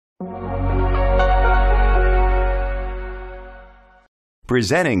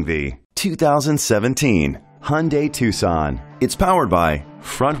Presenting the 2017 Hyundai Tucson. It's powered by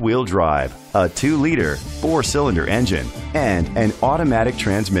front-wheel drive, a 2-liter, 4-cylinder engine, and an automatic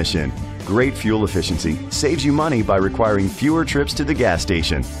transmission. Great fuel efficiency saves you money by requiring fewer trips to the gas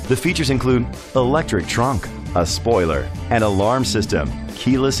station. The features include electric trunk, a spoiler, an alarm system,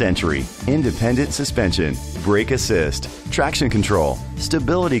 keyless entry, independent suspension, brake assist, traction control,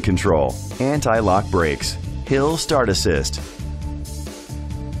 stability control, anti-lock brakes, hill start assist.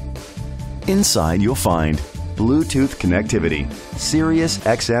 Inside you'll find Bluetooth connectivity, Sirius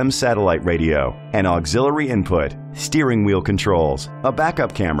XM satellite radio, an auxiliary input, steering wheel controls, a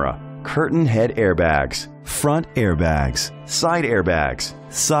backup camera, curtain head airbags, front airbags, side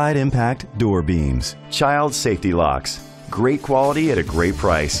impact door beams, child safety locks. Great quality at a great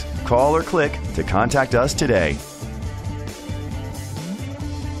price. Call or click to contact us today.